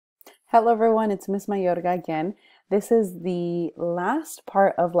Hello everyone, it's Miss Mayorga again. This is the last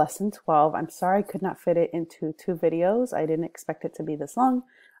part of lesson 12. I'm sorry I could not fit it into 2 videos. I didn't expect it to be this long,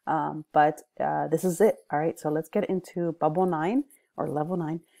 but this is it. All right, so let's get into bubble 9 or level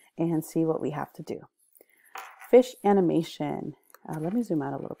 9 and see what we have to do. Fish animation. Let me zoom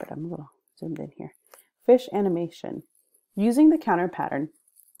out a little bit. I'm a little zoomed in here. Fish animation. Using the counter pattern,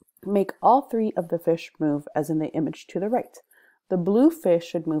 make all 3 of the fish move as in the image to the right. The blue fish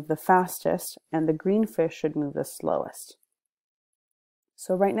should move the fastest and the green fish should move the slowest.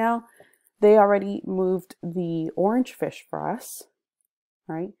 So right now, they already moved the orange fish for us,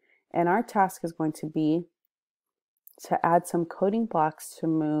 right? And our task is going to be to add some coding blocks to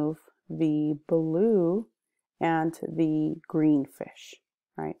move the blue and the green fish,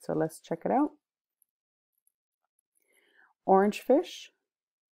 right? So let's check it out. Orange fish,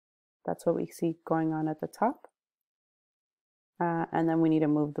 that's what we see going on at the top. And then we need to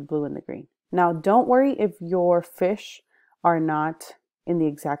move the blue and the green. Now, don't worry if your fish are not in the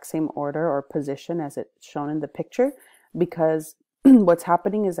exact same order or position as it's shown in the picture, because what's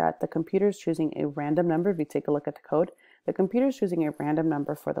happening is that the computer is choosing a random number. If you take a look at the code, the computer is choosing a random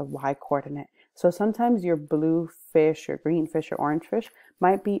number for the Y coordinate. So sometimes your blue fish, your green fish, your orange fish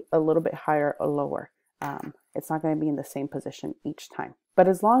might be a little bit higher or lower. It's not going to be in the same position each time. But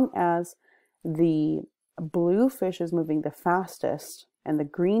as long as the blue fish is moving the fastest and the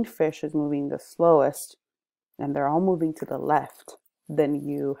green fish is moving the slowest, and they're all moving to the left, then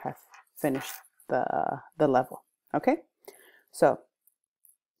you have finished the level. Okay, so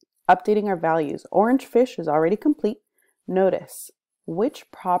updating our values. Orange fish is already complete. Notice which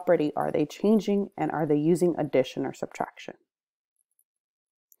property are they changing, and are they using addition or subtraction?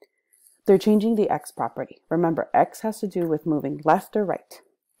 They're changing the X property. Remember, X has to do with moving left or right.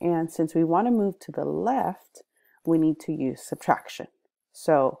 And since we want to move to the left, we need to use subtraction.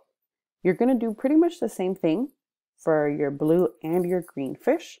 So you're going to do pretty much the same thing for your blue and your green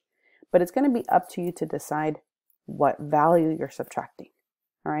fish, but it's going to be up to you to decide what value you're subtracting.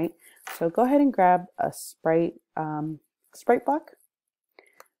 All right, so go ahead and grab a Sprite block.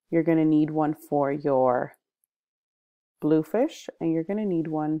 You're going to need one for your blue fish, and you're going to need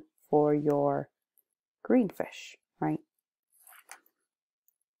one for your green fish, right?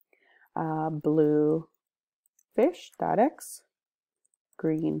 Blue fish.x,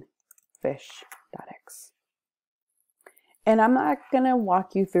 green fish.x. And I'm not going to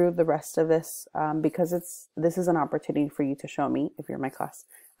walk you through the rest of this because this is an opportunity for you to show me, if you're in my class,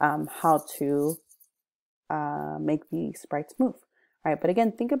 how to make the sprites move. All right, but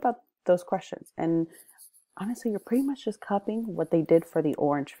again, think about those questions. And honestly, you're pretty much just copying what they did for the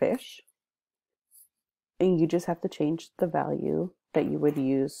orange fish. And you just have to change the value that you would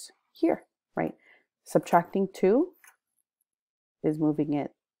use here, right? Subtracting 2 is moving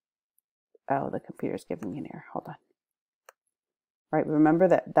it. Oh, the computer's giving me an error. Hold on. Right, remember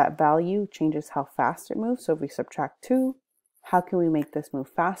that value changes how fast it moves. So if we subtract 2, how can we make this move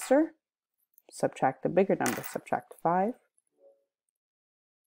faster? Subtract the bigger number, subtract 5.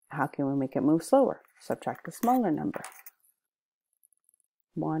 How can we make it move slower? Subtract the smaller number.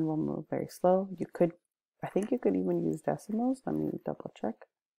 1 will move very slow. I think you could even use decimals. Let me double check.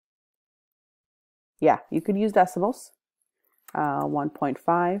 Yeah, you could use decimals,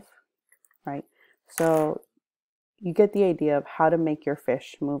 1.5, right? So you get the idea of how to make your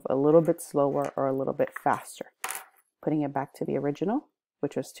fish move a little bit slower or a little bit faster. Putting it back to the original,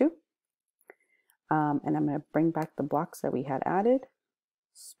 which was 2. And I'm going to bring back the blocks that we had added.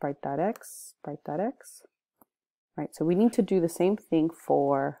 Sprite.x, Sprite.x. Right, so we need to do the same thing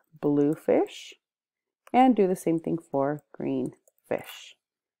for blue fish and do the same thing for green fish.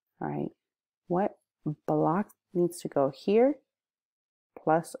 All right, what block needs to go here?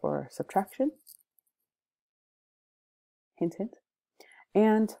 Plus or subtraction? Hint, hint.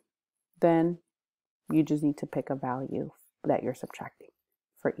 And then you just need to pick a value that you're subtracting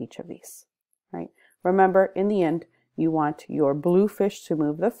for each of these, right? Remember, in the end, you want your blue fish to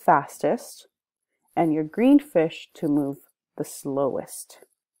move the fastest and your green fish to move the slowest,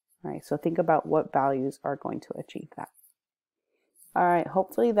 right? So think about what values are going to achieve that. All right,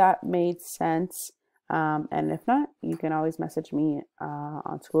 hopefully that made sense. And if not, you can always message me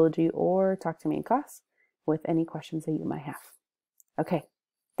on Schoology or talk to me in class with any questions that you might have. Okay,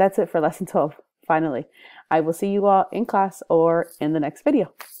 that's it for lesson 12. Finally, I will see you all in class or in the next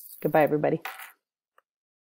video. Goodbye, everybody.